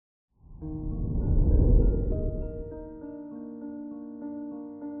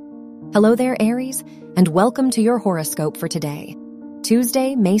Hello there, Aries, and welcome to your horoscope for today,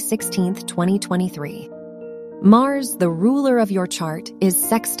 Tuesday, May 16th, 2023. Mars, the ruler of your chart, is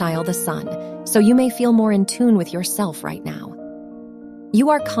sextile the sun, so you may feel more in tune with yourself right now.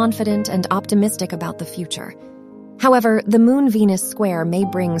 You are confident and optimistic about the future. However, the Moon-Venus square may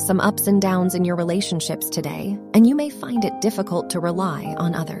bring some ups and downs in your relationships today, and you may find it difficult to rely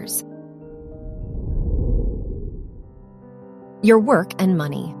on others. Your work and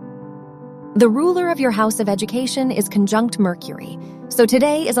money. The ruler of your house of education is conjunct Mercury, so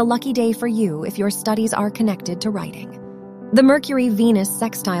today is a lucky day for you if your studies are connected to writing. The Mercury-Venus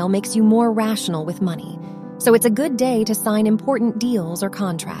sextile makes you more rational with money, so it's a good day to sign important deals or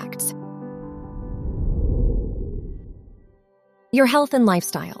contracts. Your health and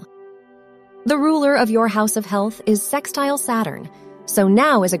lifestyle. The ruler of your house of health is sextile Saturn, so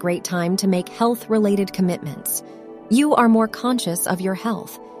now is a great time to make health-related commitments. You are more conscious of your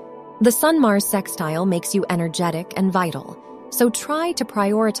health. The Sun-Mars sextile makes you energetic and vital, so try to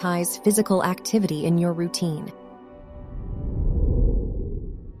prioritize physical activity in your routine.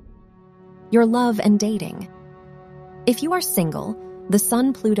 Your love and dating. If you are single, the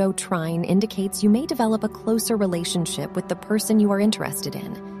Sun-Pluto trine indicates you may develop a closer relationship with the person you are interested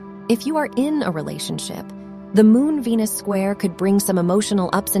in. If you are in a relationship, the Moon-Venus square could bring some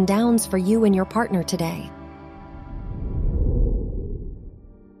emotional ups and downs for you and your partner today.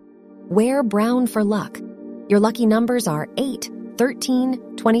 Wear brown for luck. Your lucky numbers are 8,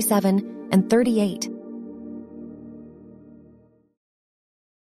 13, 27, and 38.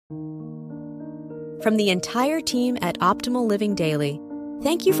 From the entire team at Optimal Living Daily,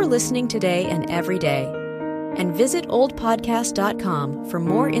 thank you for listening today and every day. And visit oldpodcast.com for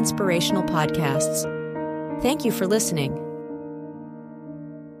more inspirational podcasts. Thank you for listening.